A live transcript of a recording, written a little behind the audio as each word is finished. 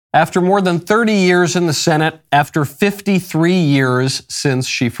After more than 30 years in the Senate, after 53 years since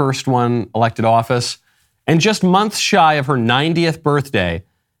she first won elected office, and just months shy of her 90th birthday,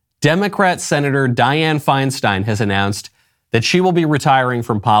 Democrat Senator Dianne Feinstein has announced that she will be retiring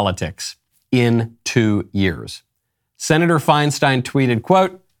from politics in 2 years. Senator Feinstein tweeted,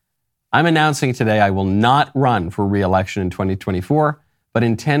 quote, "I'm announcing today I will not run for re-election in 2024, but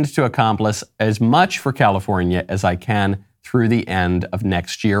intend to accomplish as much for California as I can through the end of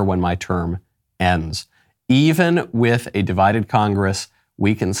next year when my term ends. Even with a divided Congress,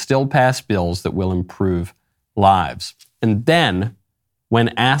 we can still pass bills that will improve lives." And then, when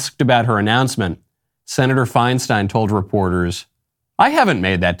asked about her announcement, Senator Feinstein told reporters, "I haven't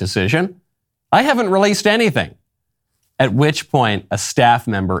made that decision. I haven't released anything." At which point, a staff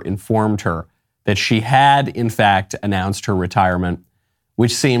member informed her that she had, in fact, announced her retirement,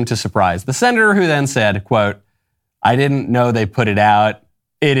 which seemed to surprise the senator, who then said, quote, "I didn't know they put it out.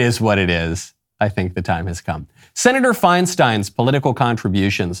 It is what it is. I think the time has come." Senator Feinstein's political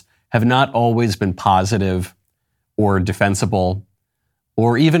contributions have not always been positive or defensible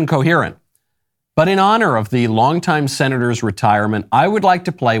or even coherent. But in honor of the longtime senator's retirement, I would like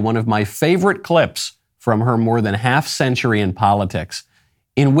to play one of my favorite clips from her more than half century in politics,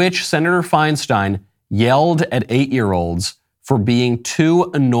 in which Senator Feinstein yelled at 8-year-olds for being too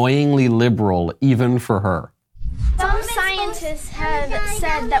annoyingly liberal even for her. Some scientists have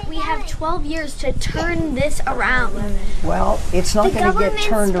said that we have 12 years to turn this around. Well, it's not going to get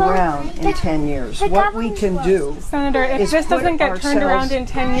turned around in 10 years. What we can do, Senator, if this doesn't get turned around in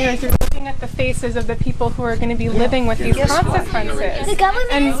 10 years, you're looking at the faces of the people who are going to be living with these consequences. The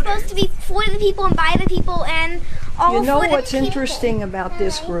government is supposed to be for the people and by the people and all for the people. You know what's interesting about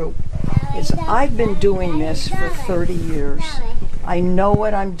this group is I've been doing this for 30 years. I know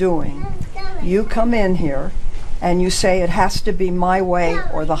what I'm doing. You come in here and you say it has to be my way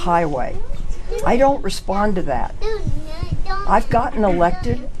or the highway. I don't respond to that. I've gotten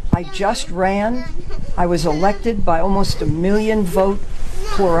elected. I just ran. I was elected by almost 1 million vote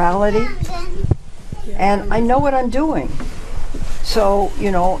plurality. And I know what I'm doing. So,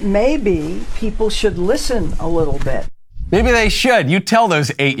 maybe people should listen a little bit. Maybe they should. You tell those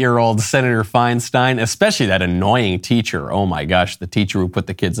 8-year-olds, Senator Feinstein, especially that annoying teacher. Oh my gosh, the teacher who put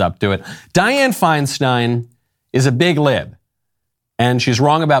the kids up to it. Dianne Feinstein is a big lib, and she's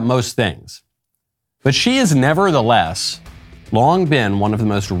wrong about most things. But she has nevertheless long been one of the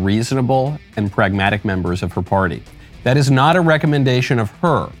most reasonable and pragmatic members of her party. That is not a recommendation of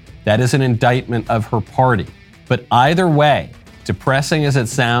her. That is an indictment of her party. But either way, depressing as it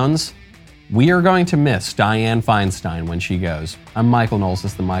sounds, we are going to miss Dianne Feinstein when she goes. I'm Michael Knowles.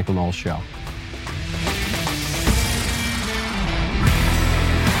 This is The Michael Knowles Show.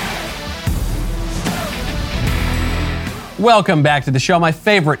 Welcome back to the show. My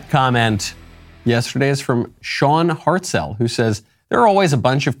favorite comment yesterday is from Sean Hartzell, who says, "There are always a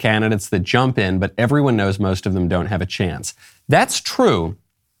bunch of candidates that jump in, but everyone knows most of them don't have a chance." That's true,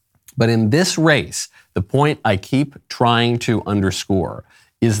 but in this race, the point I keep trying to underscore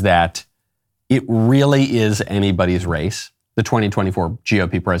is that it really is anybody's race, the 2024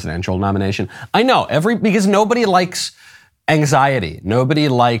 GOP presidential nomination. I know, because nobody likes anxiety. Nobody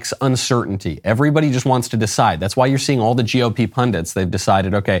likes uncertainty. Everybody just wants to decide. That's why you're seeing all the GOP pundits. They've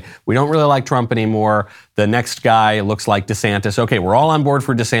decided, okay, we don't really like Trump anymore. The next guy looks like DeSantis. Okay, we're all on board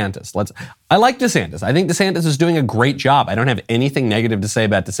for DeSantis. I like DeSantis. I think DeSantis is doing a great job. I don't have anything negative to say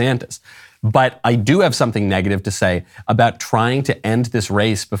about DeSantis. But I do have something negative to say about trying to end this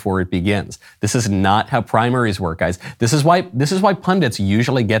race before it begins. This is not how primaries work, guys. This is why pundits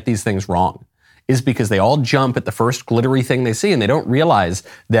usually get these things wrong, is because they all jump at the first glittery thing they see, and they don't realize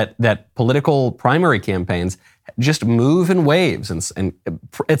that political primary campaigns just move in waves. And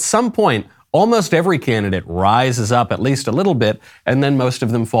at some point, almost every candidate rises up at least a little bit, and then most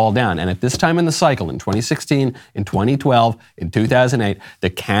of them fall down. And at this time in the cycle, in 2016, in 2012, in 2008, the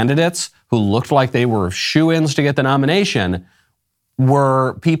candidates who looked like they were shoo-ins to get the nomination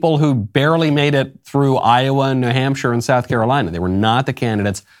were people who barely made it through Iowa and New Hampshire and South Carolina. They were not the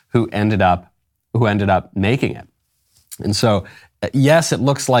candidates who ended up making it. And so, yes, it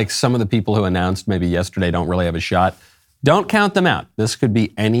looks like some of the people who announced maybe yesterday don't really have a shot. Don't count them out. This could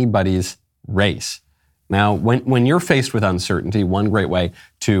be anybody's race. Now, when you're faced with uncertainty, one great way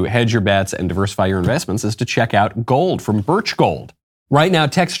to hedge your bets and diversify your investments is to check out gold from Birch Gold. Right now,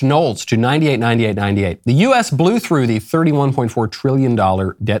 text Knowles to 989898. The U.S. blew through the $31.4 trillion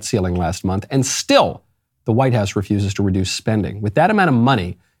debt ceiling last month, and still the White House refuses to reduce spending. With that amount of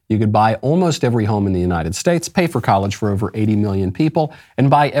money, you could buy almost every home in the United States, pay for college for over 80 million people, and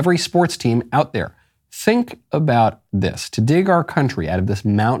buy every sports team out there. Think about this. To dig our country out of this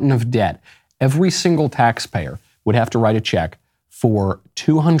mountain of debt, every single taxpayer would have to write a check for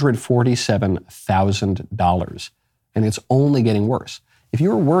 $247,000. And it's only getting worse. If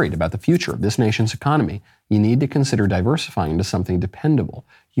you're worried about the future of this nation's economy, you need to consider diversifying into something dependable.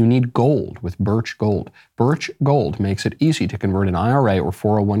 You need gold with Birch Gold. Birch Gold makes it easy to convert an IRA or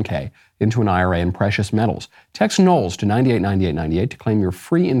 401k into an IRA in precious metals. Text Knowles to 989898 to claim your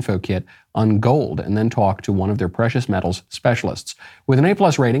free info kit on gold and then talk to one of their precious metals specialists. With an A+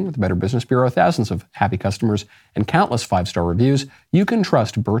 rating with the Better Business Bureau, thousands of happy customers, and countless 5-star reviews, you can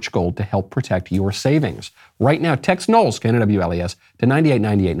trust Birch Gold to help protect your savings. Right now, text Knowles, K-N-W-L-E-S, to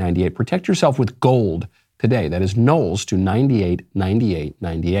 989898. Protect yourself with gold today. That is Knowles to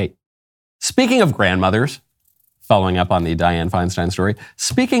 989898. Speaking of grandmothers, following up on the Dianne Feinstein story,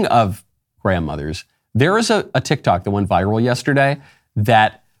 speaking of grandmothers, there is a TikTok that went viral yesterday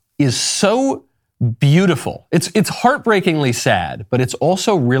that is so beautiful. It's heartbreakingly sad, but it's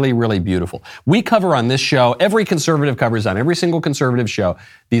also really, really beautiful. We cover on this show, every conservative covers on every single conservative show,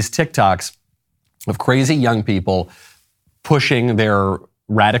 these TikToks of crazy young people pushing their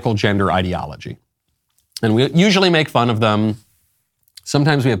radical gender ideology. And we usually make fun of them.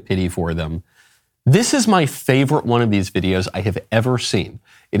 Sometimes we have pity for them. This is my favorite one of these videos I have ever seen.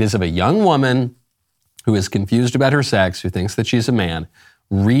 It is of a young woman who is confused about her sex, who thinks that she's a man,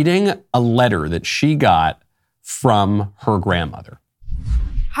 reading a letter that she got from her grandmother.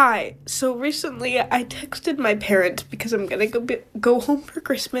 Hi, so recently I texted my parents because I'm gonna go home for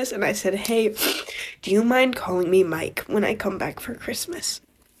Christmas, and I said, hey, do you mind calling me Mike when I come back for Christmas?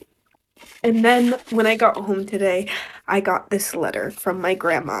 And then when I got home today, I got this letter from my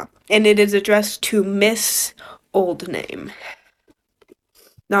grandma, and it is addressed to Miss Old Name.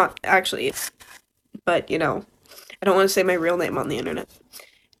 Not actually, but I don't want to say my real name on the internet.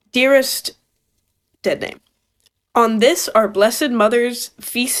 Dearest dead name. On this, our Blessed Mother's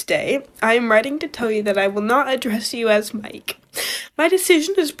feast day, I am writing to tell you that I will not address you as Mike. My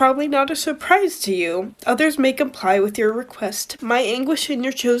decision is probably not a surprise to you. Others may comply with your request. My anguish in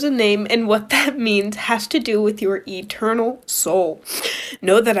your chosen name and what that means has to do with your eternal soul.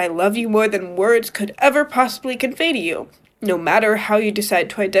 Know that I love you more than words could ever possibly convey to you. No matter how you decide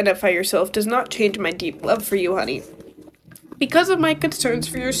to identify yourself does not change my deep love for you, honey. Because of my concerns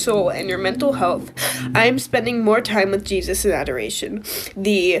for your soul and your mental health, I am spending more time with Jesus in adoration.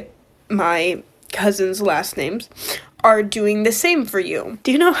 My cousin's last names are doing the same for you.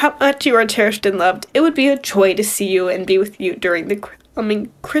 Do you know how much you are cherished and loved? It would be a joy to see you and be with you during the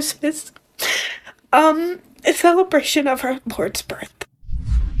coming Christmas, a celebration of our Lord's birth.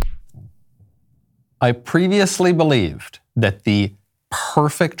 I previously believed that the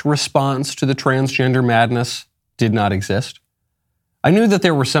perfect response to the transgender madness did not exist. I knew that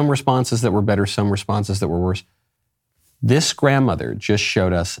there were some responses that were better, some responses that were worse. This grandmother just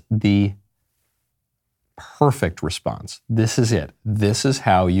showed us the perfect response. This is it. This is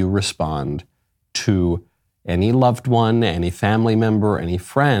how you respond to any loved one, any family member, any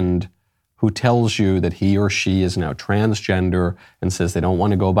friend who tells you that he or she is now transgender and says they don't want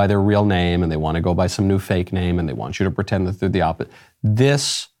to go by their real name and they want to go by some new fake name and they want you to pretend that they're the opposite.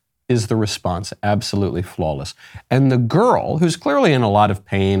 This is the response, absolutely flawless. And the girl, who's clearly in a lot of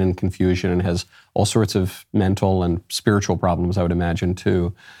pain and confusion and has all sorts of mental and spiritual problems, I would imagine,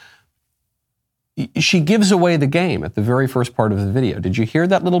 too, she gives away the game at the very first part of the video. Did you hear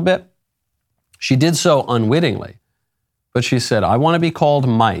that little bit? She did so unwittingly, but she said, I want to be called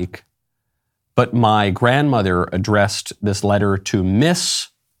Mike, but my grandmother addressed this letter to Miss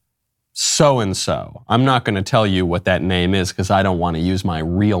so-and-so. I'm not going to tell you what that name is because I don't want to use my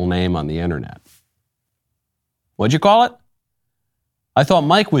real name on the internet. What'd you call it? I thought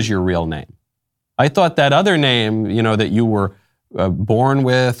Mike was your real name. I thought that other name, that you were born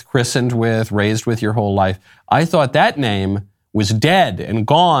with, christened with, raised with your whole life, I thought that name was dead and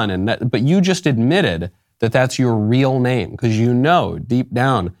gone, but you just admitted that that's your real name because you know deep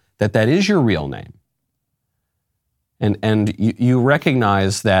down that that is your real name. And you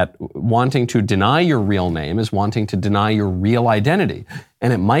recognize that wanting to deny your real name is wanting to deny your real identity.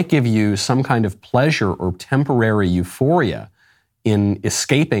 And it might give you some kind of pleasure or temporary euphoria in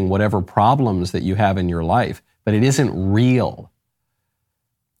escaping whatever problems that you have in your life, but it isn't real.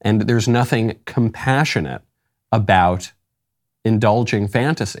 And there's nothing compassionate about indulging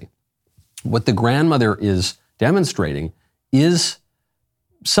fantasy. What the grandmother is demonstrating is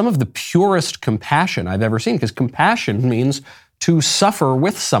some of the purest compassion I've ever seen, because compassion means to suffer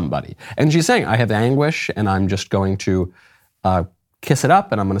with somebody. And she's saying, I have anguish, and I'm just going to kiss it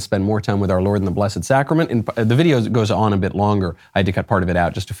up, and I'm going to spend more time with our Lord in the Blessed Sacrament. And the video goes on a bit longer. I had to cut part of it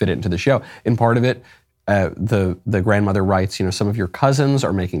out just to fit it into the show. In part of it, the grandmother writes, some of your cousins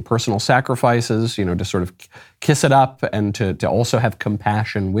are making personal sacrifices, to sort of kiss it up and to also have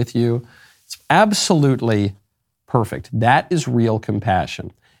compassion with you. It's absolutely perfect. That is real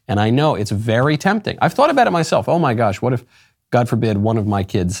compassion. And I know it's very tempting. I've thought about it myself. Oh my gosh, what if, God forbid, one of my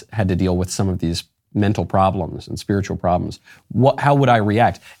kids had to deal with some of these mental problems and spiritual problems? How would I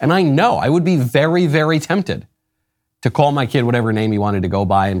react? And I know I would be very, very tempted to call my kid whatever name he wanted to go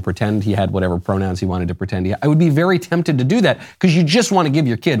by and pretend he had whatever pronouns he wanted to pretend he had. I would be very tempted to do that because you just want to give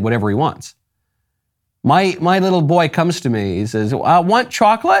your kid whatever he wants. My little boy comes to me, he says, want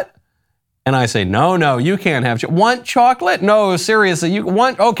chocolate? And I say, no, you can't have chocolate. Want chocolate? No, seriously, you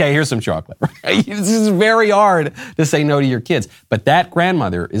want? Okay, here's some chocolate. Right? This is very hard to say no to your kids. But that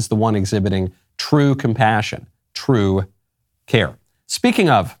grandmother is the one exhibiting true compassion, true care.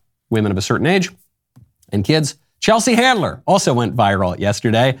 Speaking of women of a certain age and kids, Chelsea Handler also went viral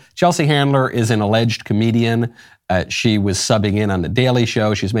yesterday. Chelsea Handler is an alleged comedian. She was subbing in on The Daily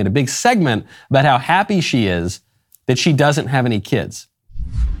Show. She's made a big segment about how happy she is that she doesn't have any kids.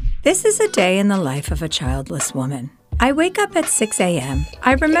 This is a day in the life of a childless woman. I wake up at 6 a.m.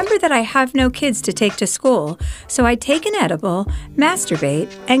 I remember that I have no kids to take to school, so I take an edible,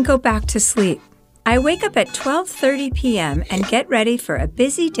 masturbate, and go back to sleep. I wake up at 12:30 p.m. and get ready for a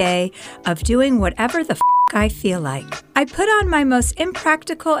busy day of doing whatever the I feel like. I put on my most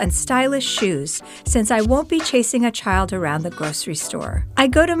impractical and stylish shoes since I won't be chasing a child around the grocery store. I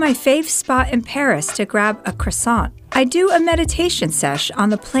go to my fave spot in Paris to grab a croissant. I do a meditation sesh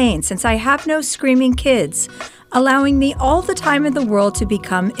on the plane since I have no screaming kids, allowing me all the time in the world to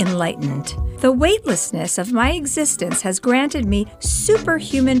become enlightened. The weightlessness of my existence has granted me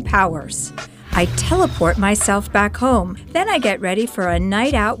superhuman powers. I teleport myself back home. Then I get ready for a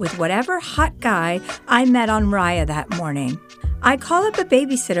night out with whatever hot guy I met on Raya that morning. I call up a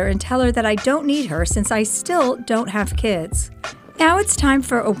babysitter and tell her that I don't need her since I still don't have kids. Now it's time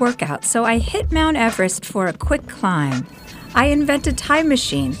for a workout, so I hit Mount Everest for a quick climb. I invent a time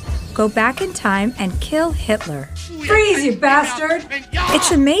machine, go back in time, and kill Hitler. Freeze, you bastard!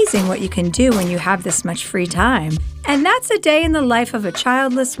 It's amazing what you can do when you have this much free time. And that's a day in the life of a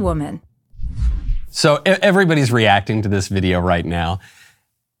childless woman. So everybody's reacting to this video right now.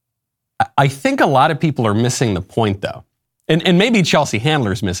 I think a lot of people are missing the point, though. And maybe Chelsea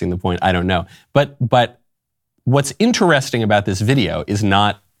Handler's missing the point, I don't know. But what's interesting about this video is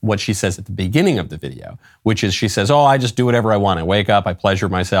not what she says at the beginning of the video, which is she says, I just do whatever I want. I wake up, I pleasure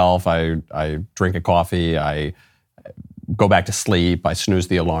myself, I drink a coffee, I go back to sleep, I snooze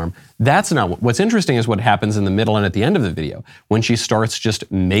the alarm. That's not what's interesting is what happens in the middle and at the end of the video when she starts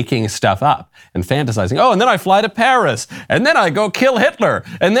just making stuff up and fantasizing. And then I fly to Paris, and then I go kill Hitler,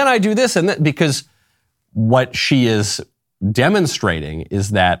 and then I do this and that, because what she is demonstrating is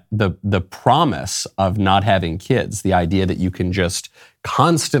that the promise of not having kids, the idea that you can just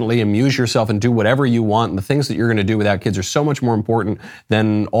constantly amuse yourself and do whatever you want, and the things that you're going to do without kids are so much more important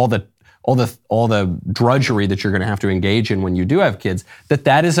than all the drudgery that you're going to have to engage in when you do have kids,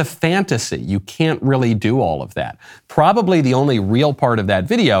 that is a fantasy. You can't really do all of that. Probably the only real part of that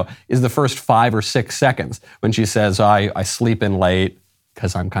video is the first 5 or 6 seconds when she says, I sleep in late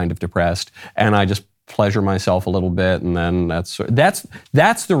because I'm kind of depressed, and I just pleasure myself a little bit, and then that's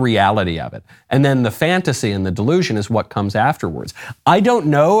the reality of it. And then the fantasy and the delusion is what comes afterwards. I don't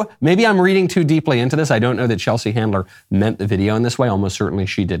know, maybe I'm reading too deeply into this. I don't know that Chelsea Handler meant the video in this way. Almost certainly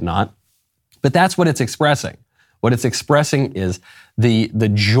she did not. But that's what it's expressing. What it's expressing is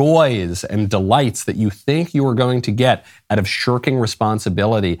the joys and delights that you think you are going to get out of shirking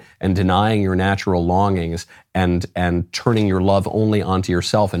responsibility and denying your natural longings and turning your love only onto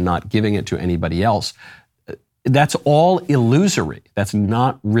yourself and not giving it to anybody else. That's all illusory. That's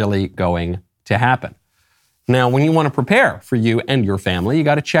not really going to happen. Now, when you want to prepare for you and your family, you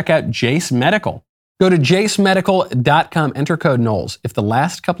got to check out Jase Medical. Go to JaceMedical.com, enter code Knowles. If the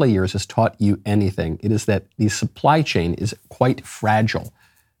last couple of years has taught you anything, it is that the supply chain is quite fragile.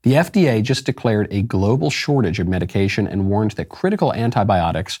 The FDA just declared a global shortage of medication and warned that critical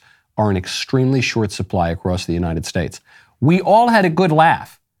antibiotics are in extremely short supply across the United States. We all had a good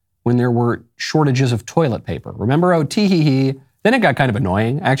laugh when there were shortages of toilet paper. Remember, tee-hee-hee. Then it got kind of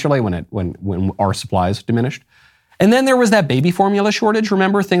annoying, actually, when our supplies diminished. And then there was that baby formula shortage.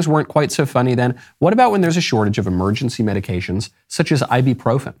 Remember, things weren't quite so funny then. What about when there's a shortage of emergency medications, such as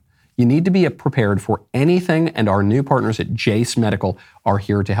ibuprofen? You need to be prepared for anything, and our new partners at Jase Medical are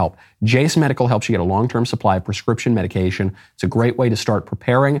here to help. Jase Medical helps you get a long-term supply of prescription medication. It's a great way to start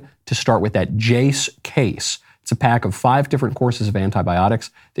preparing, to start with that Jase case. It's a pack of 5 different courses of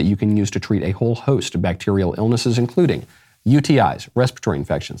antibiotics that you can use to treat a whole host of bacterial illnesses, including UTIs, respiratory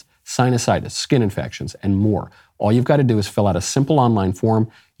infections, sinusitis, skin infections, and more. All you've got to do is fill out a simple online form.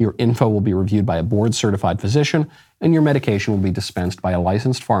 Your info will be reviewed by a board-certified physician, and your medication will be dispensed by a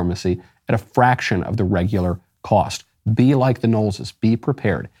licensed pharmacy at a fraction of the regular cost. Be like the Knowleses. Be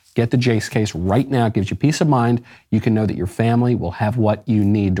prepared. Get the Jace case right now. It gives you peace of mind. You can know that your family will have what you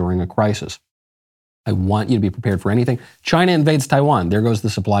need during a crisis. I want you to be prepared for anything. China invades Taiwan. There goes the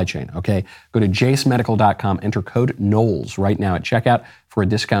supply chain, okay? Go to jacemedical.com, enter code Knowles right now at checkout for a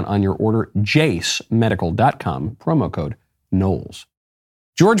discount on your order. jacemedical.com, promo code Knowles.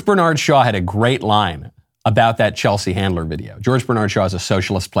 George Bernard Shaw had a great line about that Chelsea Handler video. George Bernard Shaw is a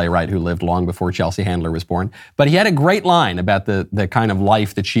socialist playwright who lived long before Chelsea Handler was born, but he had a great line about the kind of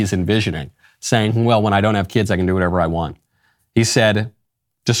life that she's envisioning, saying, well, when I don't have kids, I can do whatever I want. He said,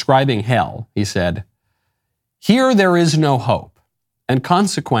 describing hell, he said, here there is no hope, and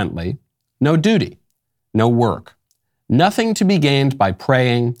consequently, no duty, no work, nothing to be gained by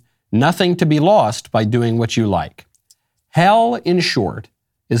praying, nothing to be lost by doing what you like. Hell, in short,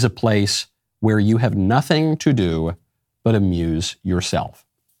 is a place where you have nothing to do but amuse yourself.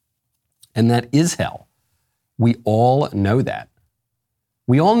 And that is hell. We all know that.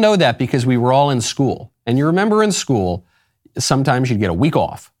 We all know that because we were all in school. And you remember in school, sometimes you'd get a week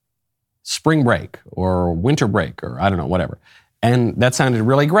off. Spring break or winter break or I don't know, whatever. And that sounded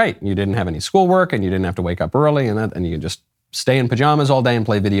really great. You didn't have any schoolwork and you didn't have to wake up early and you could just stay in pajamas all day and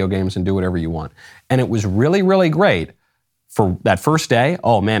play video games and do whatever you want. And it was really, really great for that first day.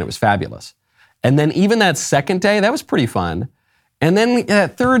 Oh man, it was fabulous. And then even that second day, that was pretty fun. And then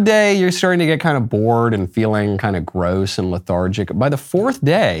that third day, you're starting to get kind of bored and feeling kind of gross and lethargic. By the fourth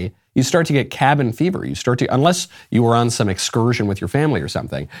day, you start to get cabin fever. You start to, unless you were on some excursion with your family or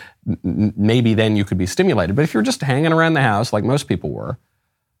something, maybe then you could be stimulated. But if you're just hanging around the house like most people were,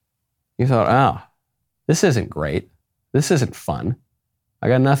 you thought, oh, this isn't great. This isn't fun. I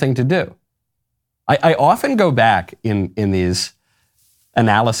got nothing to do. I often go back in these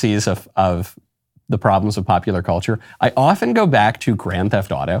analyses of the problems of popular culture. I often go back to Grand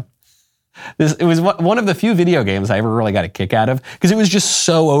Theft Auto. It was one of the few video games I ever really got a kick out of because it was just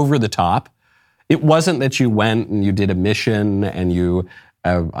so over the top. It wasn't that you went and you did a mission and you,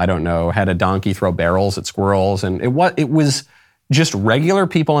 I don't know, had a donkey throw barrels at squirrels. And it was just regular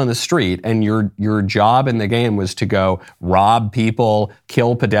people on the street, and your job in the game was to go rob people,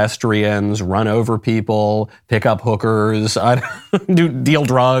 kill pedestrians, run over people, pick up hookers, deal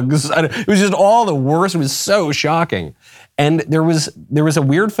drugs. It was just all the worst. It was so shocking. And there was a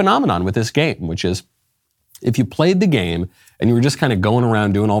weird phenomenon with this game, which is if you played the game and you were just kind of going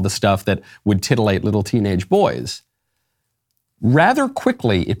around doing all the stuff that would titillate little teenage boys, rather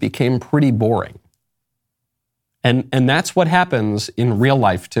quickly it became pretty boring. And that's what happens in real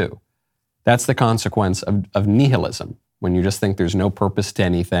life too. That's the consequence of nihilism. When you just think there's no purpose to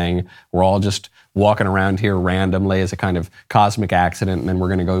anything, we're all just walking around here randomly as a kind of cosmic accident, and then we're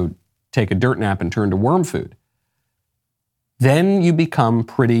going to go take a dirt nap and turn to worm food. Then you become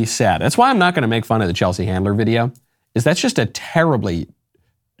pretty sad. That's why I'm not going to make fun of the Chelsea Handler video, is that's just a terribly,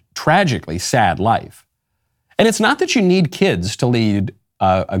 tragically sad life. And it's not that you need kids to lead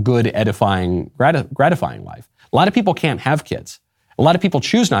a good, edifying, gratifying life. A lot of people can't have kids. A lot of people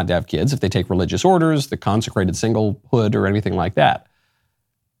choose not to have kids if they take religious orders, the consecrated singlehood, or anything like that.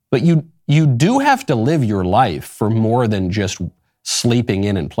 But you do have to live your life for more than just sleeping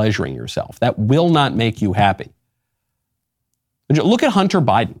in and pleasuring yourself. That will not make you happy. Look at Hunter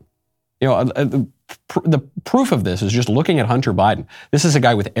Biden. You know, the proof of this is just looking at Hunter Biden. This is a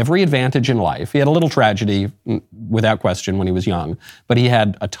guy with every advantage in life. He had a little tragedy, without question, when he was young, but he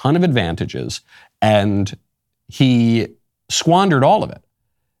had a ton of advantages, and he squandered all of it.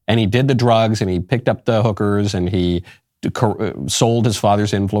 And he did the drugs, and he picked up the hookers, and he sold his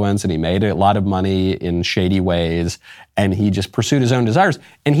father's influence, and he made a lot of money in shady ways, and he just pursued his own desires.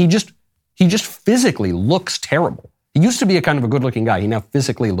 And he just physically looks terrible. He used to be a kind of a good-looking guy. He now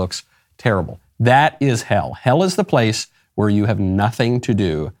physically looks terrible. That is hell. Hell is the place where you have nothing to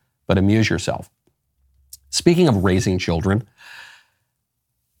do but amuse yourself. Speaking of raising children,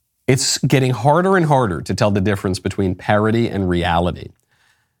 it's getting harder and harder to tell the difference between parody and reality.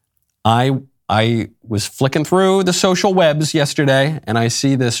 I was flicking through the social webs yesterday, and I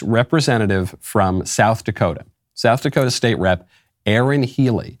see this representative from South Dakota State Rep Erin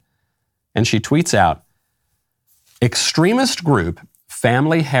Healy, and she tweets out, extremist group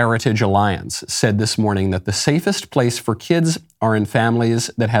Family Heritage Alliance said this morning that the safest place for kids are in families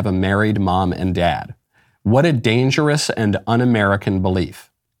that have a married mom and dad. What a dangerous and un-American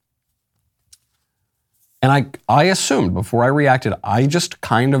belief. And I assumed, before I reacted, I just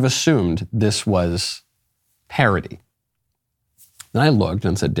kind of assumed this was parody. And I looked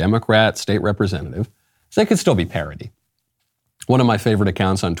and said, Democrat, state representative. So it could still be parody. One of my favorite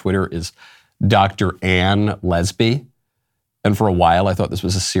accounts on Twitter is Dr. Ann Lesby. And for a while, I thought this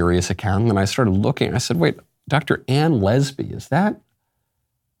was a serious account. And then I started looking. I said, wait, Dr. Ann Lesby, is that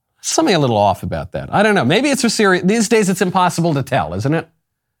something a little off about that? I don't know. Maybe it's a serious. These days, it's impossible to tell, isn't it?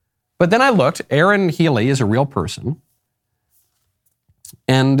 But then I looked. Erin Healy is a real person.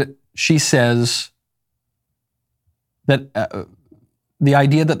 And she says that the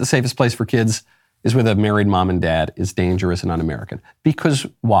idea that the safest place for kids is with a married mom and dad is dangerous and un-American. Because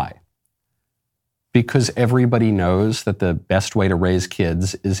why? Because everybody knows that the best way to raise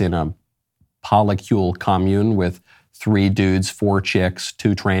kids is in a polycule commune with 3 dudes, 4 chicks,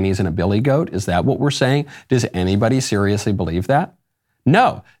 2 trannies, and a billy goat. Is that what we're saying? Does anybody seriously believe that?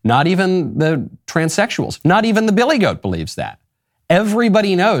 No, not even the transsexuals. Not even the billy goat believes that.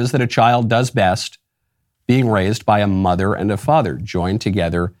 Everybody knows that a child does best being raised by a mother and a father, joined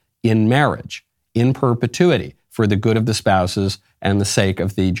together in marriage, in perpetuity, for the good of the spouses and the sake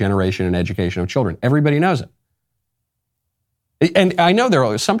of the generation and education of children. Everybody knows it. And I know there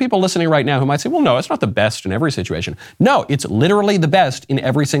are some people listening right now who might say, well, no, it's not the best in every situation. No, it's literally the best in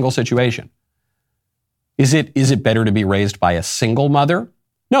every single situation. Is it better to be raised by a single mother?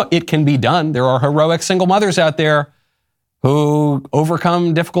 No, it can be done. There are heroic single mothers out there who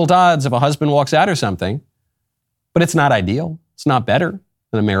overcome difficult odds if a husband walks out or something. But it's not ideal. It's not better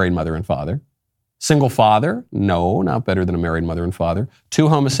than a married mother and father. Single father? No, not better than a married mother and father. 2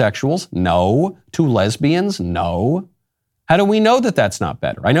 homosexuals? No. 2 lesbians? No. How do we know that that's not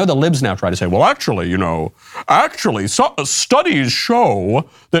better? I know the libs now try to say, well, actually, studies show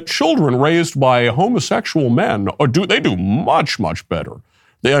that children raised by homosexual men do much, much better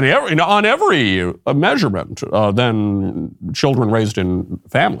on every measurement than children raised in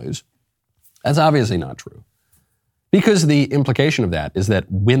families. That's obviously not true. Because the implication of that is that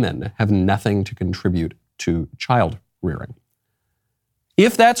women have nothing to contribute to child rearing.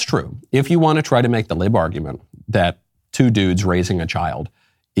 If that's true, if you want to try to make the lib argument that 2 dudes raising a child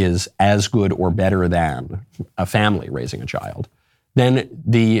is as good or better than a family raising a child, then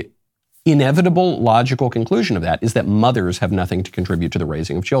the inevitable logical conclusion of that is that mothers have nothing to contribute to the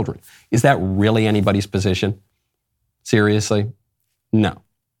raising of children. Is that really anybody's position? Seriously? No.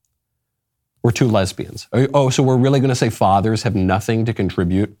 We're 2 lesbians. Oh, so we're really going to say fathers have nothing to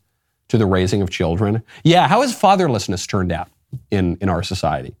contribute to the raising of children? Yeah, how has fatherlessness turned out in our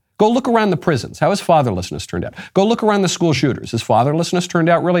society? Go look around the prisons. How has fatherlessness turned out? Go look around the school shooters. Has fatherlessness turned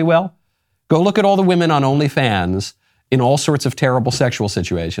out really well? Go look at all the women on OnlyFans in all sorts of terrible sexual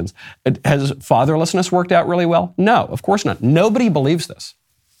situations. Has fatherlessness worked out really well? No, of course not. Nobody believes this.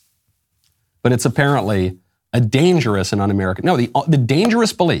 But it's apparently a dangerous and un-American. No, the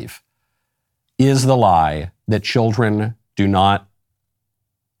dangerous belief is the lie that children do not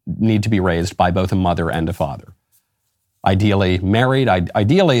need to be raised by both a mother and a father. Ideally married,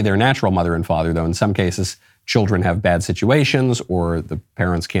 ideally their natural mother and father, though in some cases children have bad situations or the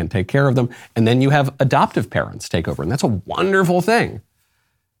parents can't take care of them, and then you have adoptive parents take over, and that's a wonderful thing.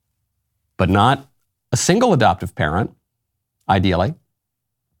 But not a single adoptive parent, ideally.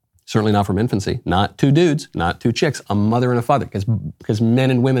 Certainly not from infancy. Not 2 dudes, not 2 chicks, a mother and a father, because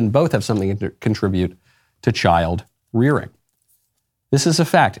men and women both have something to contribute to child rearing. This is a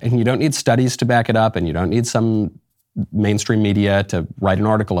fact, and you don't need studies to back it up, and you don't need some mainstream media to write an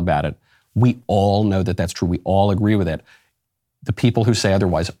article about it. We all know that that's true. We all agree with it. The people who say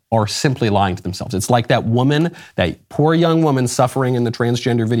otherwise are simply lying to themselves. It's like that woman, that poor young woman suffering in the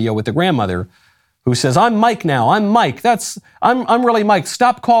transgender video with the grandmother, who says, I'm Mike now, I'm Mike, I'm really Mike,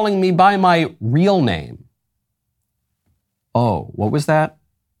 stop calling me by my real name. Oh, what was that?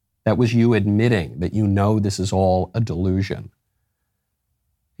 That was you admitting that you know this is all a delusion.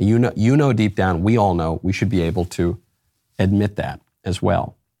 You know deep down, we all know, we should be able to admit that as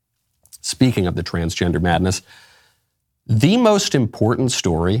well. Speaking of the transgender madness, the most important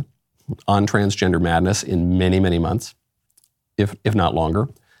story on transgender madness in many, many months, if not longer,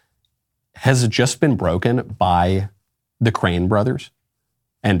 has just been broken by the Crane brothers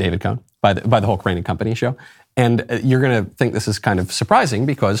and David Cohn, by the whole Crane and Company show. And you're going to think this is kind of surprising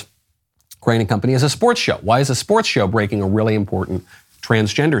because Crane and Company is a sports show. Why is a sports show breaking a really important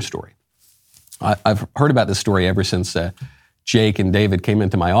transgender story? I've heard about this story ever since Jake and David came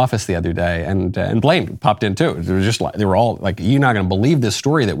into my office the other day, and Blaine popped in too. They were all like, you're not going to believe this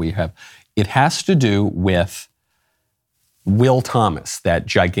story that we have. It has to do with Will Thomas, that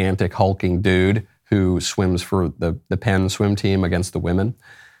gigantic hulking dude who swims for the Penn swim team against the women.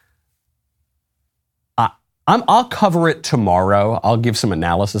 I'll cover it tomorrow. I'll give some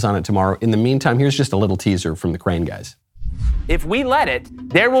analysis on it tomorrow. In the meantime, here's just a little teaser from the Crane guys. If we let it,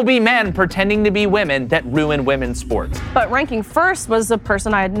 there will be men pretending to be women that ruin women's sports. But ranking first was a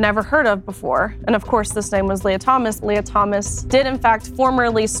person I had never heard of before. And of course, this name was Leah Thomas. Leah Thomas did in fact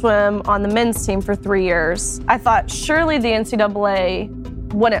formerly swim on the men's team for 3 years. I thought surely the NCAA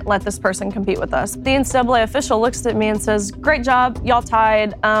wouldn't let this person compete with us. The NCAA official looks at me and says, "Great job, y'all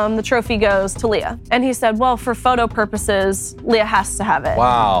tied. The trophy goes to Leah." And he said, "Well, for photo purposes, Leah has to have it."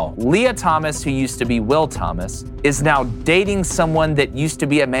 Wow. Leah Thomas, who used to be Will Thomas, is now dating someone that used to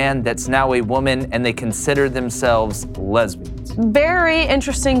be a man that's now a woman, and they consider themselves lesbians. Very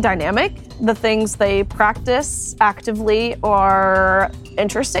interesting dynamic. The things they practice actively are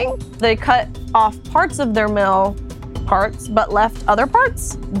interesting. They cut off parts of their male parts, but left other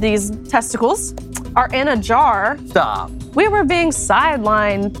parts. These testicles are in a jar. Stop. We were being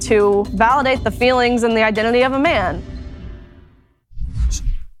sidelined to validate the feelings and the identity of a man.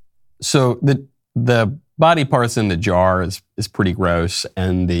 So the body parts in the jar is pretty gross,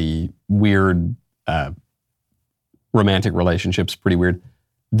 and the weird romantic relationship's pretty weird.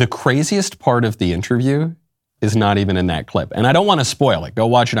 The craziest part of the interview is not even in that clip. And I don't want to spoil it. Go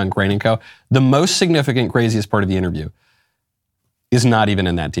watch it on Crane & Co. The most significant, craziest part of the interview is not even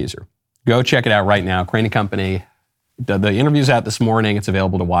in that teaser. Go check it out right now. Crane & Company. The interview's out this morning. It's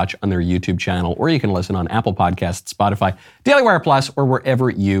available to watch on their YouTube channel, or you can listen on Apple Podcasts, Spotify, Daily Wire Plus, or wherever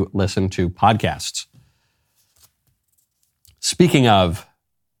you listen to podcasts. Speaking of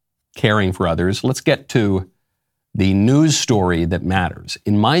caring for others, let's get to the news story that matters.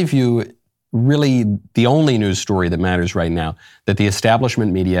 In my view, really the only news story that matters right now that the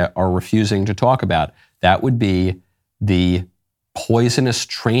establishment media are refusing to talk about. That would be the poisonous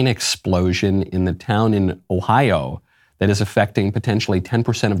train explosion in the town in Ohio that is affecting potentially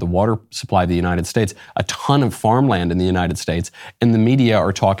 10% of the water supply of the United States, a ton of farmland in the United States, and the media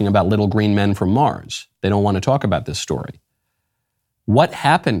are talking about little green men from Mars. They don't want to talk about this story. What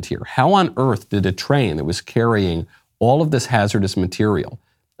happened here? How on earth did a train that was carrying all of this hazardous material,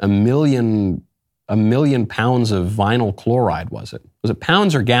 a million pounds of vinyl chloride, was it? Was it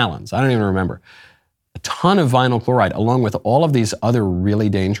pounds or gallons? I don't even remember. A ton of vinyl chloride, along with all of these other really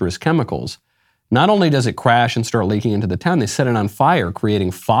dangerous chemicals. Not only does it crash and start leaking into the town, they set it on fire,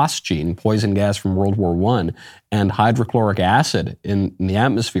 creating phosgene, poison gas from World War I, and hydrochloric acid in the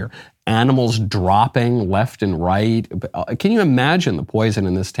atmosphere. Animals dropping left and right. Can you imagine the poison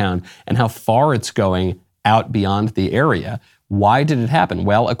in this town and how far it's going out beyond the area? Why did it happen?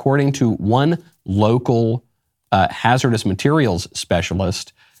 Well, according to one local hazardous materials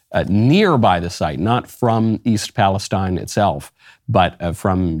specialist nearby the site, not from East Palestine itself, but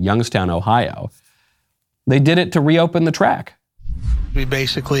from Youngstown, Ohio, they did it to reopen the track. We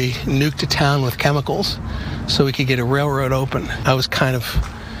basically nuked a town with chemicals so we could get a railroad open. I was kind of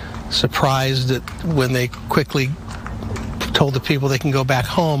surprised that when they quickly told the people they can go back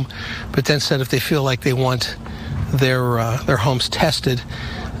home, but then said if they feel like they want their homes tested,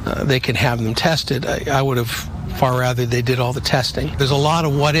 they can have them tested. I would have far rather they did all the testing. There's a lot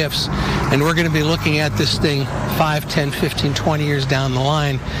of what ifs, and we're going to be looking at this thing 5, 10, 15, 20 years down the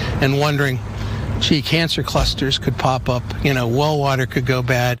line and wondering, gee, cancer clusters could pop up, well water could go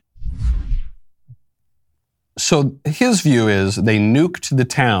bad. So his view is they nuked the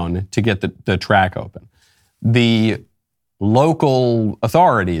town to get the track open. The local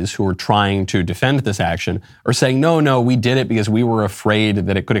authorities who are trying to defend this action are saying, no, we did it because we were afraid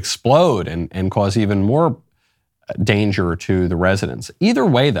that it could explode and cause even more danger to the residents. Either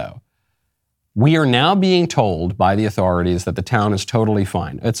way, though, we are now being told by the authorities that the town is totally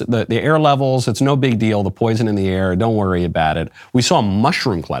fine. It's the air levels, it's no big deal, the poison in the air, don't worry about it. We saw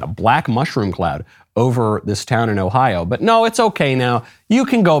a black mushroom cloud over this town in Ohio, but no, it's okay now. You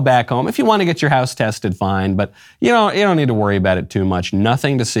can go back home. If you want to get your house tested, fine, but you don't need to worry about it too much.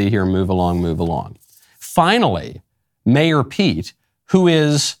 Nothing to see here, move along. Finally, Mayor Pete, who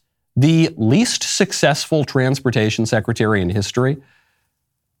is the least successful transportation secretary in history,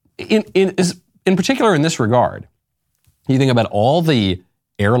 in particular in this regard. You think about all the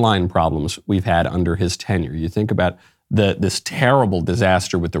airline problems we've had under his tenure. You think about this terrible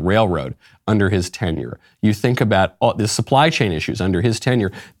disaster with the railroad under his tenure. You think about all the supply chain issues under his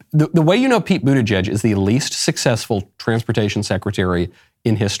tenure. The way you know Pete Buttigieg is the least successful transportation secretary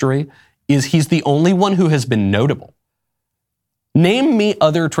in history is he's the only one who has been notable. Name me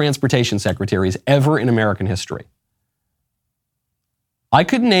other transportation secretaries ever in American history. I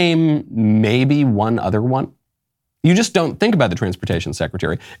could name maybe one other one. You just don't think about the transportation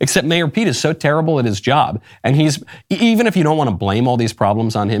secretary, except Mayor Pete is so terrible at his job. And even if you don't want to blame all these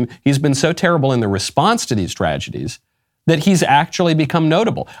problems on him, he's been so terrible in the response to these tragedies that he's actually become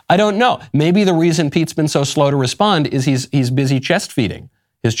notable? I don't know. Maybe the reason Pete's been so slow to respond is he's busy chest feeding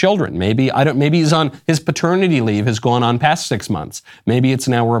his children. Maybe he's on his paternity leave has gone on past 6 months. Maybe it's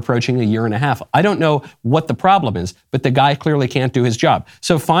now we're approaching a year and a half. I don't know what the problem is, but the guy clearly can't do his job.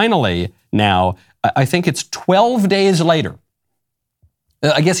 So finally now, I think it's 12 days later.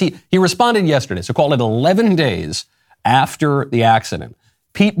 I guess he responded yesterday, so call it 11 days after the accident.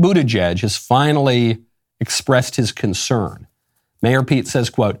 Pete Buttigieg has finally expressed his concern. Mayor Pete says,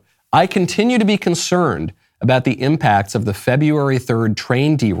 quote, "I continue to be concerned about the impacts of the February 3rd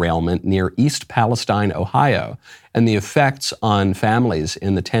train derailment near East Palestine, Ohio, and the effects on families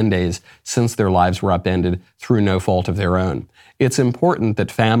in the 10 days since their lives were upended through no fault of their own. It's important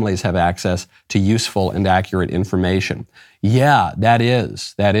that families have access to useful and accurate information." Yeah, that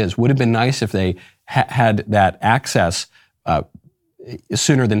is. Would have been nice if they had that access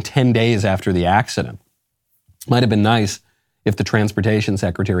sooner than 10 days after the accident. Might have been nice if the transportation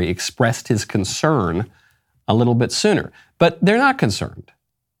secretary expressed his concern a little bit sooner. But they're not concerned.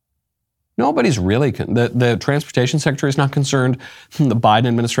 Nobody's really, the transportation secretary is not concerned. The Biden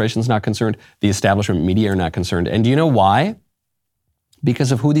administration is not concerned. The establishment media are not concerned. And do you know why?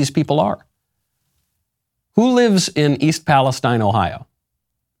 Because of who these people are. Who lives in East Palestine, Ohio?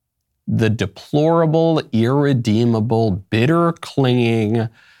 The deplorable, irredeemable, bitter, clinging,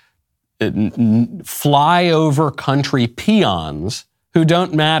 flyover country peons who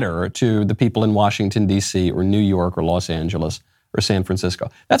don't matter to the people in Washington, D.C. or New York or Los Angeles or San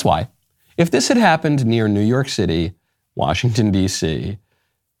Francisco. That's why. If this had happened near New York City, Washington, D.C.,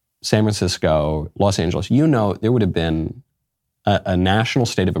 San Francisco, Los Angeles, there would have been a national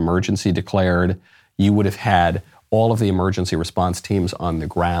state of emergency declared. You would have had all of the emergency response teams on the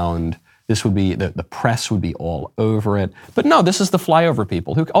ground. This would be, the press would be all over it. But no, this is the flyover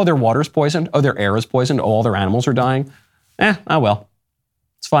people who, their water's poisoned, their air is poisoned, all their animals are dying. Well.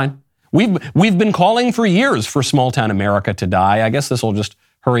 It's fine. We've been calling for years for small town America to die. I guess this will just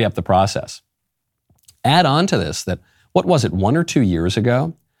hurry up the process. Add on to this that, what was it, 1 or 2 years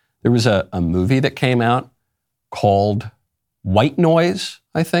ago, there was a movie that came out called White Noise,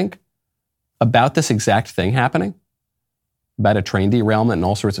 I think, about this exact thing happening, about a train derailment and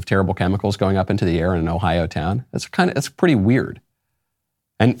all sorts of terrible chemicals going up into the air in an Ohio town. It's pretty weird.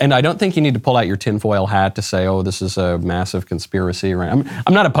 And I don't think you need to pull out your tinfoil hat to say, this is a massive conspiracy. Right?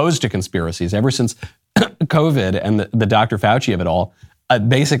 I'm not opposed to conspiracies. Ever since COVID and the Dr. Fauci of it all,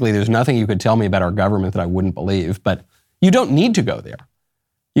 basically there's nothing you could tell me about our government that I wouldn't believe. But you don't need to go there.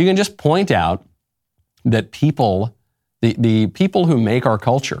 You can just point out that people, the people who make our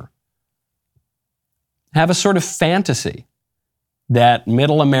culture, have a sort of fantasy that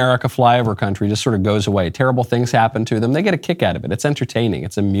middle America flyover country just sort of goes away. Terrible things happen to them. They get a kick out of it. It's entertaining.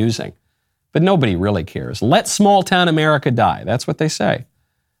 It's amusing. But nobody really cares. Let small town America die. That's what they say.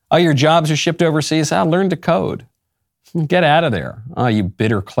 Your jobs are shipped overseas. Learn to code. Get out of there. You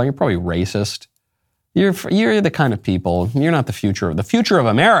bitter clay. You're probably racist. You're the kind of people, you're not the future. The future of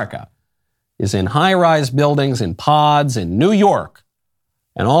America is in high-rise buildings, in pods, in New York,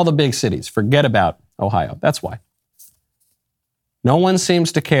 and all the big cities. Forget about Ohio. That's why. No one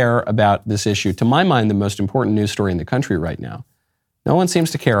seems to care about this issue. To my mind, the most important news story in the country right now. No one seems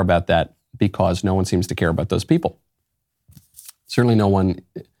to care about that because no one seems to care about those people. Certainly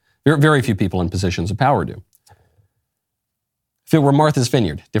very few people in positions of power do. If it were Martha's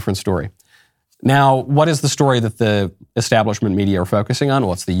Vineyard, different story. Now, what is the story that the establishment media are focusing on?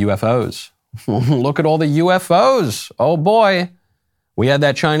 Well, it's the UFOs. Look at all the UFOs. Oh boy. We had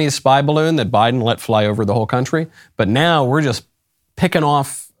that Chinese spy balloon that Biden let fly over the whole country, but now we're just picking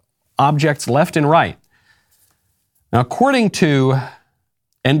off objects left and right. Now, according to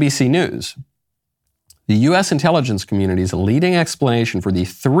NBC News, the U.S. intelligence community's leading explanation for the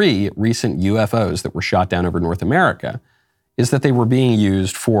 3 recent UFOs that were shot down over North America is that they were being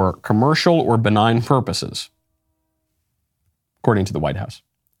used for commercial or benign purposes, according to the White House.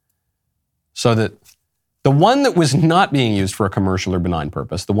 So that the one that was not being used for a commercial or benign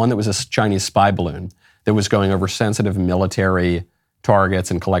purpose, the one that was a Chinese spy balloon that was going over sensitive military targets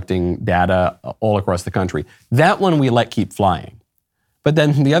and collecting data all across the country, that one we let keep flying. But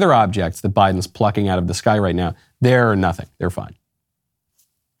then the other objects that Biden's plucking out of the sky right now, they're nothing. They're fine.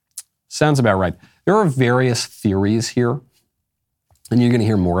 Sounds about right. There are various theories here, and you're going to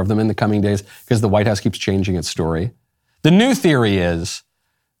hear more of them in the coming days because the White House keeps changing its story. The new theory is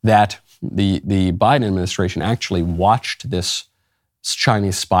that the Biden administration actually watched this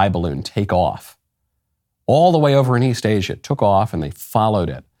Chinese spy balloon take off all the way over in East Asia. It took off and they followed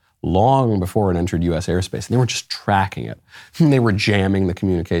it long before it entered U.S. airspace. And they were just tracking it. They were jamming the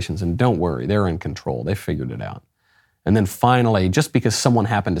communications. And don't worry, they're in control. They figured it out. And then finally, just because someone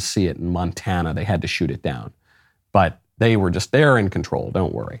happened to see it in Montana, they had to shoot it down. But they're in control,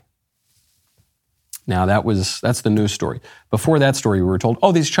 don't worry. Now that's the news story. Before that story, we were told,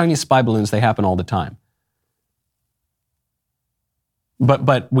 these Chinese spy balloons, they happen all the time.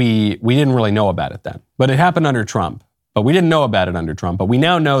 But we didn't really know about it then. But it happened under Trump. But we didn't know about it under Trump. But we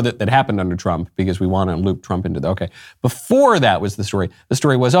now know that happened under Trump because we want to loop Trump into okay. Before that was the story. The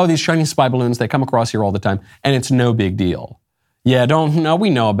story was, these Chinese spy balloons, they come across here all the time, and it's no big deal. Yeah, we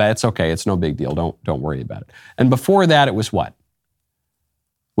know about it. It's okay. It's no big deal. Don't worry about it. And before that, it was what?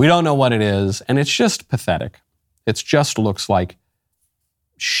 We don't know what it is, and it's just pathetic. It just looks like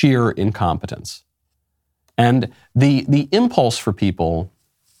sheer incompetence. And the impulse for people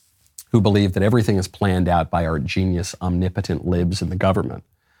who believe that everything is planned out by our genius, omnipotent libs in the government,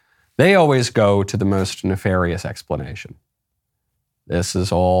 they always go to the most nefarious explanation.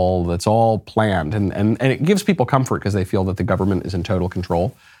 That's all planned. And it gives people comfort because they feel that the government is in total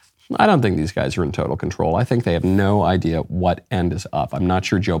control. I don't think these guys are in total control. I think they have no idea what end is up. I'm not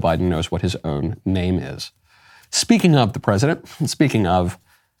sure Joe Biden knows what his own name is. Speaking of the president, speaking of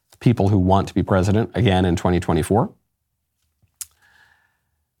people who want to be president again in 2024,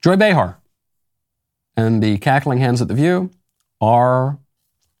 Joy Behar and the cackling hens at The View are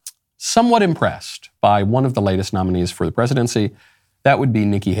somewhat impressed by one of the latest nominees for the presidency. That would be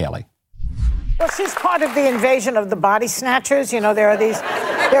Nikki Haley. Well, she's part of the invasion of the body snatchers. You know, there are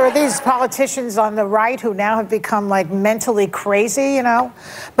these politicians on the right who now have become like mentally crazy, you know.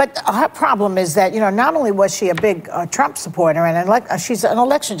 But her problem is that, not only was she a big Trump supporter, and she's an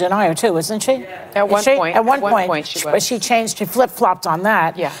election denier too, isn't she? At one point she was. But she flip-flopped on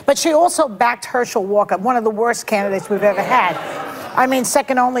that. Yeah. But she also backed Herschel Walker, one of the worst candidates we've ever had. I mean,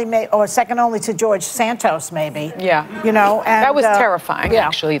 second only to George Santos, maybe. Yeah. And that was terrifying,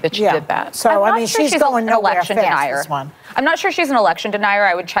 actually, that she did that. So, I mean, she's going nowhere fast, this one. I'm not sure she's an election denier.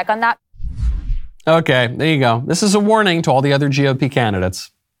 I would check on that. Okay, there you go. This is a warning to all the other GOP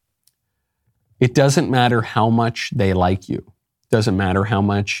candidates. It doesn't matter how much they like you. It doesn't matter how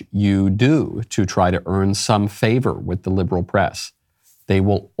much you do to try to earn some favor with the liberal press. They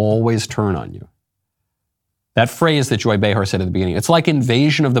will always turn on you. That phrase that Joy Behar said at the beginning, it's like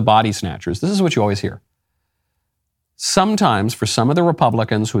invasion of the body snatchers. This is what you always hear. Sometimes for some of the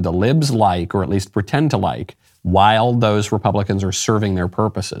Republicans who the libs like, or at least pretend to like, while those Republicans are serving their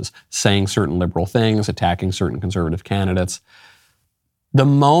purposes, saying certain liberal things, attacking certain conservative candidates, the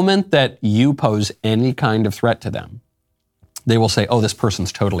moment that you pose any kind of threat to them, they will say, this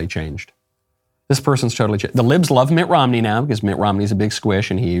person's totally changed. This person's totally changed. The libs love Mitt Romney now because Mitt Romney's a big squish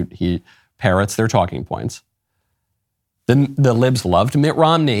and he parrots their talking points. The libs loved Mitt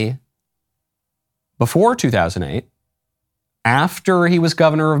Romney before 2008, after he was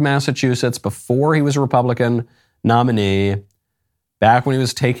governor of Massachusetts, before he was a Republican nominee, back when he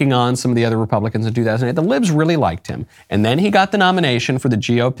was taking on some of the other Republicans in 2008. The libs really liked him. And then he got the nomination for the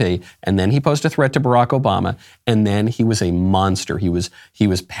GOP, and then he posed a threat to Barack Obama, and then he was a monster. He was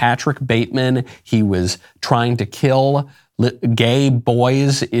Patrick Bateman. He was trying to kill gay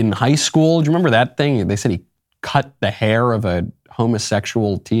boys in high school. Do you remember that thing? They said he cut the hair of a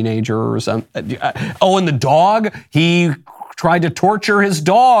homosexual teenager or something. And the dog, he tried to torture his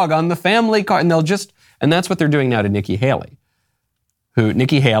dog on the family car. And that's what they're doing now to Nikki Haley.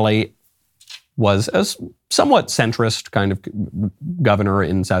 Nikki Haley was a somewhat centrist kind of governor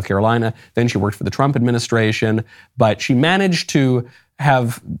in South Carolina. Then she worked for the Trump administration, but she managed to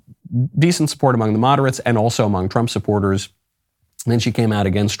have decent support among the moderates and also among Trump supporters. And then she came out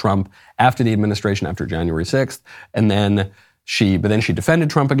against Trump after the administration, after January 6th. And then she defended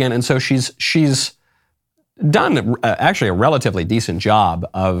Trump again. And so she's done actually a relatively decent job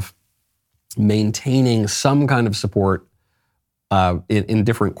of maintaining some kind of support in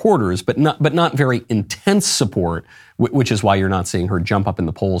different quarters, but not very intense support, which is why you're not seeing her jump up in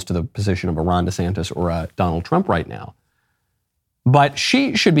the polls to the position of a Ron DeSantis or a Donald Trump right now. But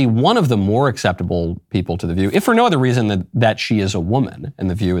she should be one of the more acceptable people to The View, if for no other reason that she is a woman, and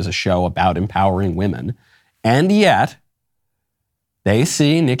The View is a show about empowering women. And yet, they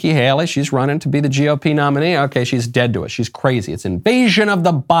see Nikki Haley, she's running to be the GOP nominee. Okay, she's dead to us. She's crazy. It's invasion of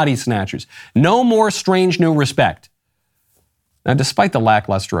the body snatchers. No more strange new respect. Now, despite the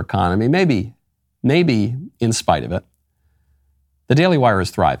lackluster economy, maybe in spite of it, the Daily Wire is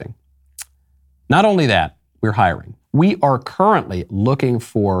thriving. Not only that, we're hiring. We are currently looking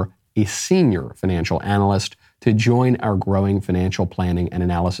for a senior financial analyst to join our growing financial planning and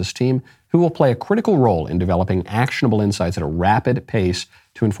analysis team who will play a critical role in developing actionable insights at a rapid pace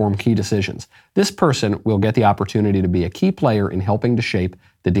to inform key decisions. This person will get the opportunity to be a key player in helping to shape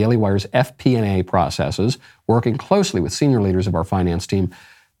the Daily Wire's FP&A processes, working closely with senior leaders of our finance team.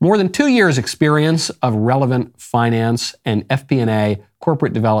 More than 2 years' experience of relevant finance and FP&A,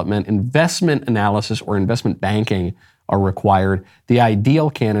 corporate development, investment analysis, or investment banking are required. The ideal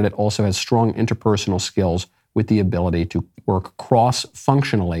candidate also has strong interpersonal skills with the ability to work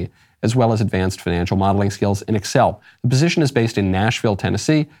cross-functionally, as well as advanced financial modeling skills in Excel. The position is based in Nashville,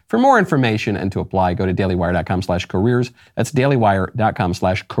 Tennessee. For more information and to apply, go to dailywire.com/careers. That's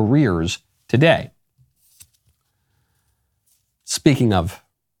dailywire.com/careers today. Speaking of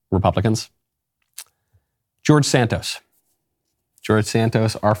Republicans, George Santos. George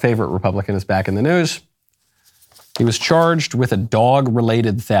Santos, our favorite Republican, is back in the news. He was charged with a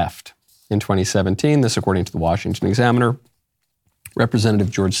dog-related theft in 2017, this according to the Washington Examiner. Representative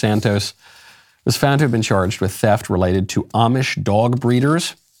George Santos was found to have been charged with theft related to Amish dog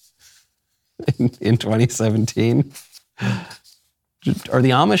breeders in 2017. Are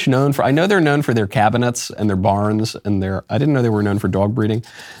the Amish known for, I know they're known for their cabinets and their barns and I didn't know they were known for dog breeding.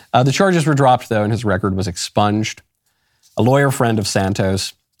 The charges were dropped though and his record was expunged. A lawyer friend of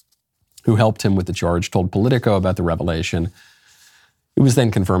Santos who helped him with the charge told Politico about the revelation. It was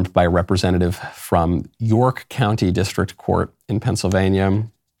then confirmed by a representative from York County District Court in Pennsylvania.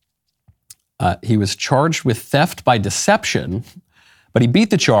 He was charged with theft by deception, but he beat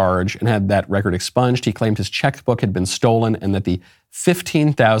the charge and had that record expunged. He claimed his checkbook had been stolen and that the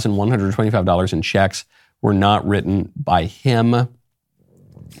 $15,125 in checks were not written by him.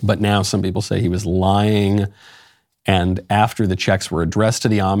 But now some people say he was lying. And after the checks were addressed to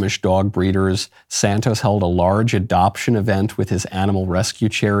the Amish dog breeders, Santos held a large adoption event with his animal rescue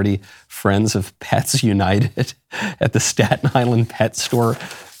charity, Friends of Pets United, at the Staten Island pet store,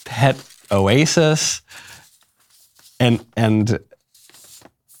 Pet Oasis. And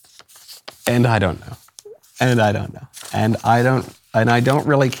I don't know. And I don't know. And I don't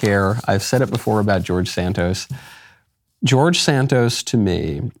really care. I've said it before about George Santos. George Santos, to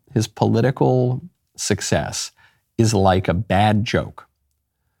me, his political success is like a bad joke.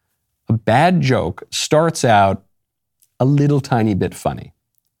 A bad joke starts out a little tiny bit funny.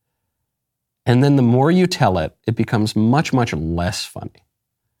 And then the more you tell it, it becomes much, much less funny.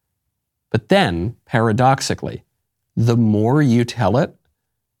 But then, paradoxically, the more you tell it,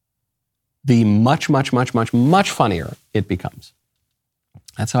 the much, much, much, much, much funnier it becomes.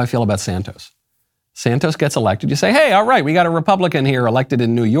 That's how I feel about Santos. Santos gets elected, you say, hey, all right, we got a Republican here elected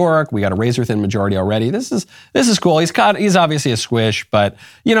in New York. We got a razor-thin majority already. This is cool. He's obviously a squish, but,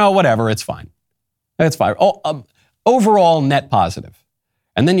 whatever, it's fine. It's fine. Overall, net positive.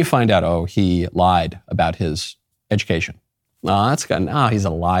 And then you find out, he lied about his education. He's a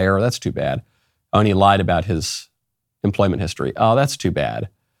liar. That's too bad. Oh, and he lied about his employment history. Oh, that's too bad.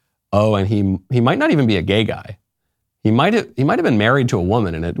 Oh, and he might not even be a gay guy. He might have been married to a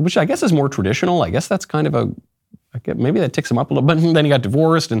woman in it, which I guess is more traditional. I guess that's kind of maybe that ticks him up a little bit. Then he got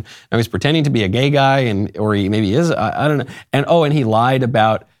divorced and now he's pretending to be a gay guy or he maybe is, I don't know. And he lied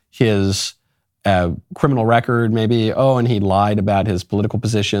about his criminal record maybe. And he lied about his political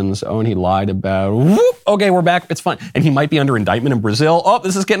positions. And he lied about, okay, we're back, it's fine. And he might be under indictment in Brazil.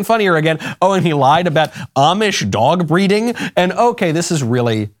 This is getting funnier again. And he lied about Amish dog breeding. And okay, this is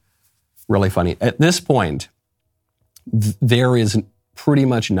really, really funny. At this point, there is pretty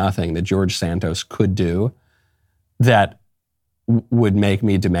much nothing that George Santos could do that would make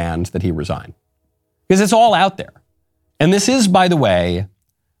me demand that he resign. Because it's all out there. And this is, by the way,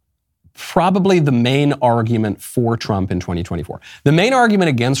 probably the main argument for Trump in 2024. The main argument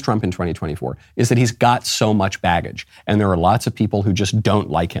against Trump in 2024 is that he's got so much baggage. And there are lots of people who just don't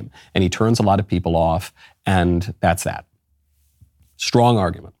like him. And he turns a lot of people off. And that's that. Strong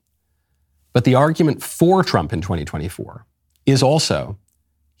argument. But the argument for Trump in 2024 is also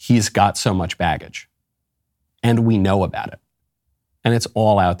he's got so much baggage. And we know about it. And it's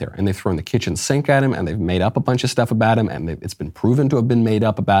all out there. And they've thrown the kitchen sink at him and they've made up a bunch of stuff about him and it's been proven to have been made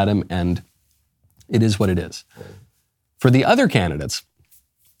up about him and it is what it is. For the other candidates,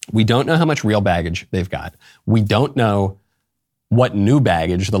 we don't know how much real baggage they've got. We don't know what new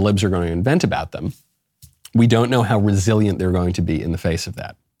baggage the libs are going to invent about them. We don't know how resilient they're going to be in the face of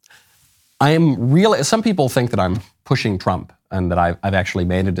that. Some people think that I'm pushing Trump and that I've actually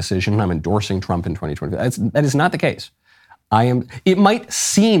made a decision and I'm endorsing Trump in 2020. That is not the case. It might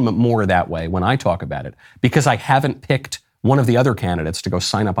seem more that way when I talk about it because I haven't picked one of the other candidates to go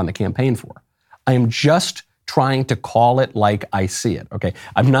sign up on the campaign for. I am just trying to call it like I see it, okay?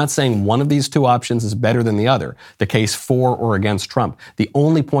 I'm not saying one of these two options is better than the other, the case for or against Trump. The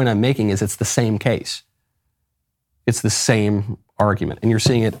only point I'm making is it's the same case. It's the same argument. And you're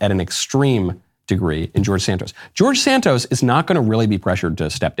seeing it at an extreme degree in George Santos. George Santos is not going to really be pressured to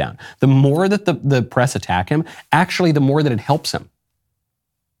step down. The more that the press attack him, actually the more that it helps him.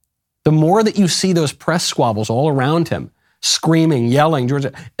 The more that you see those press squabbles all around him, screaming, yelling, George,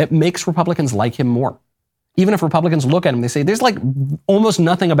 it makes Republicans like him more. Even if Republicans look at him, they say, there's like almost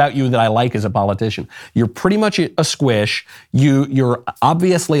nothing about you that I like as a politician. You're pretty much a squish. You're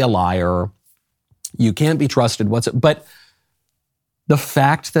obviously a liar. You can't be trusted. But the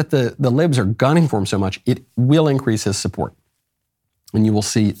fact that the libs are gunning for him so much, it will increase his support. And you will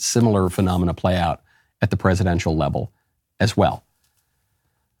see similar phenomena play out at the presidential level as well.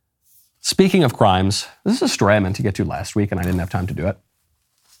 Speaking of crimes, this is a story I meant to get to last week, and I didn't have time to do it.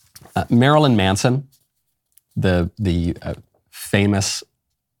 Marilyn Manson, the famous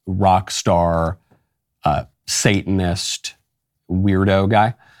rock star, Satanist, weirdo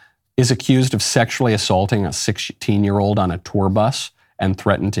guy, is accused of sexually assaulting a 16-year-old on a tour bus and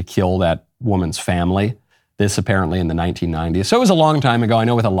threatened to kill that woman's family. This apparently in the 1990s. So it was a long time ago. I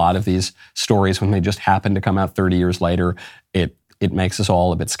know with a lot of these stories, when they just happen to come out 30 years later, it makes us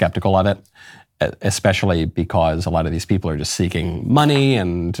all a bit skeptical of it, especially because a lot of these people are just seeking money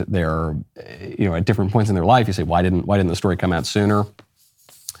and they're, at different points in their life. You say, why didn't the story come out sooner?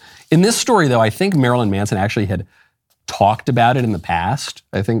 In this story, though, I think Marilyn Manson actually had talked about it in the past.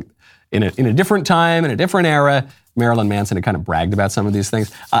 I think in a different time, in a different era, Marilyn Manson had kind of bragged about some of these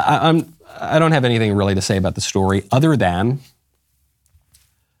things. I don't have anything really to say about the story other than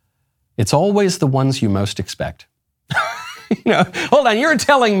it's always the ones you most expect. Hold on, you're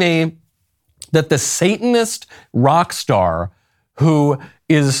telling me that the Satanist rock star who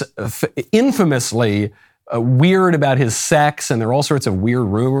is infamously weird about his sex, and there are all sorts of weird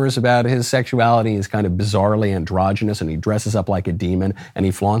rumors about his sexuality, he's kind of bizarrely androgynous, and he dresses up like a demon, and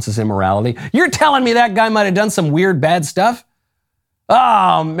he flaunts his immorality. You're telling me that guy might have done some weird, bad stuff?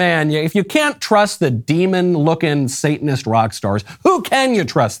 Oh, man, if you can't trust the demon-looking Satanist rock stars, who can you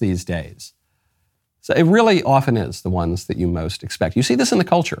trust these days? So it really often is the ones that you most expect. You see this in the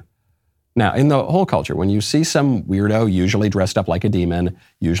culture. Now, in the whole culture, when you see some weirdo, usually dressed up like a demon,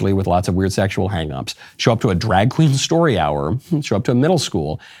 usually with lots of weird sexual hang-ups, show up to a drag queen story hour, show up to a middle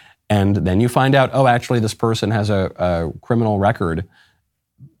school, and then you find out, oh, actually, this person has a criminal record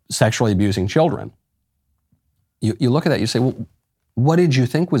sexually abusing children. You look at that, you say, well, what did you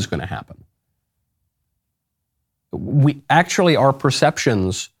think was going to happen? Our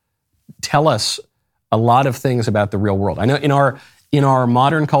perceptions tell us a lot of things about the real world. I know in our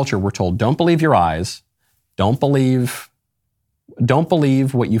modern culture, we're told, don't believe your eyes, don't believe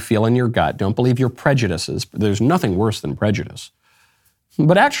what you feel in your gut, don't believe your prejudices. There's nothing worse than prejudice.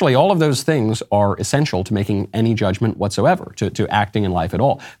 But actually, all of those things are essential to making any judgment whatsoever, to acting in life at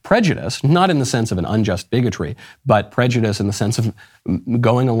all. Prejudice, not in the sense of an unjust bigotry, but prejudice in the sense of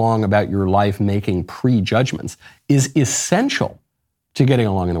going along about your life making prejudgments, is essential to getting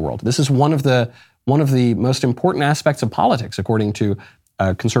along in the world. This is one of the most important aspects of politics, according to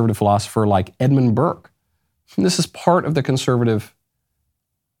a conservative philosopher like Edmund Burke. This is part of the conservative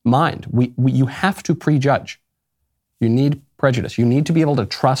mind. You have to prejudge. You need prejudice. You need to be able to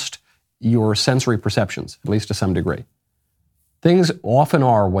trust your sensory perceptions, at least to some degree. Things often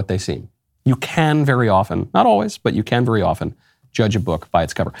are what they seem. You can very often, not always, but you can very often judge a book by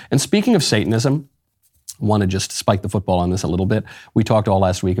its cover. And speaking of Satanism, I want to just spike the football on this a little bit. We talked all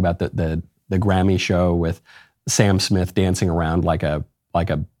last week about the Grammy show with Sam Smith dancing around like a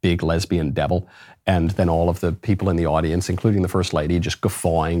big lesbian devil, and then all of the people in the audience, including the First Lady, just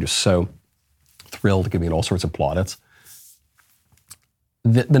guffawing, just so thrilled, giving it all sorts of plaudits.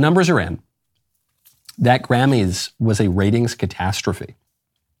 The numbers are in. That Grammys was a ratings catastrophe.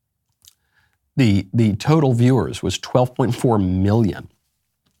 The total viewers was 12.4 million.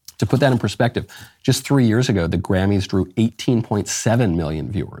 To put that in perspective, just 3 years ago, the Grammys drew 18.7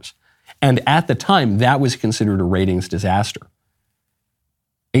 million viewers. And at the time, that was considered a ratings disaster.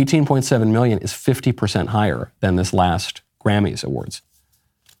 18.7 million is 50% higher than this last Grammys Awards.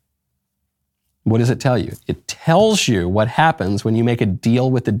 What does it tell you? It tells you what happens when you make a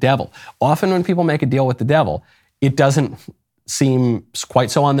deal with the devil. Often when people make a deal with the devil, it doesn't seem quite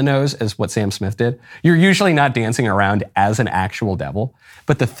so on the nose as what Sam Smith did. You're usually not dancing around as an actual devil.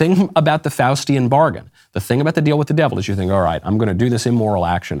 But the thing about the Faustian bargain, the thing about the deal with the devil is you think, all right, I'm going to do this immoral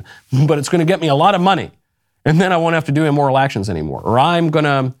action, but it's going to get me a lot of money. And then I won't have to do immoral actions anymore. Or I'm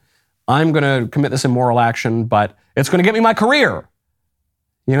going to commit this immoral action, but it's going to get me my career.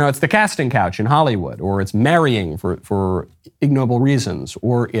 It's the casting couch in Hollywood, or it's marrying for ignoble reasons,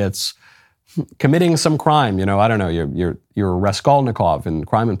 or it's committing some crime, I don't know, you're Raskolnikov in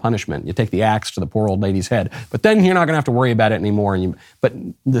Crime and Punishment. You take the axe to the poor old lady's head, but then you're not going to have to worry about it anymore. But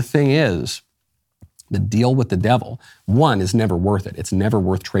the thing is, the deal with the devil, one, is never worth it. It's never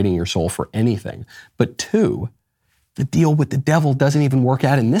worth trading your soul for anything. But two, the deal with the devil doesn't even work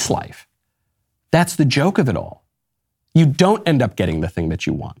out in this life. That's the joke of it all. You don't end up getting the thing that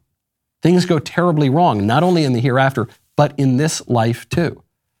you want. Things go terribly wrong, not only in the hereafter, but in this life too.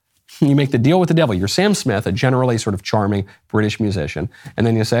 You make the deal with the devil. You're Sam Smith, a generally sort of charming British musician, and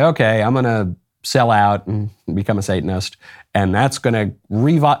then you say, okay, I'm going to sell out and become a Satanist, and that's going to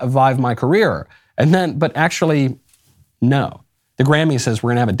revive my career. But actually, no. The Grammy says we're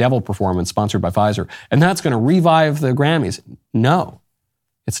going to have a devil performance sponsored by Pfizer, and that's going to revive the Grammys. No,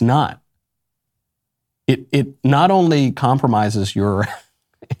 it's not. It not only compromises your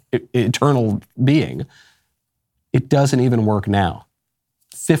eternal being, it doesn't even work now.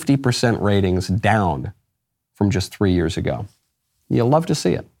 50% ratings down from just 3 years ago. You'll love to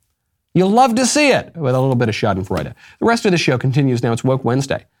see it. You'll love to see it with a little bit of schadenfreude. The rest of the show continues now. It's Woke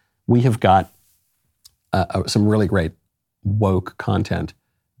Wednesday. We have got some really great woke content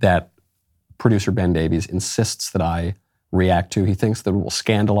that producer Ben Davies insists that I react to. He thinks that it will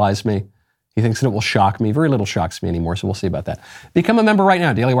scandalize me. He thinks that it will shock me. Very little shocks me anymore, so we'll see about that. Become a member right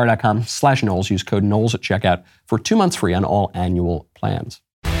now, dailywire.com/Knowles. Use code Knowles at checkout for 2 months free on all annual plans.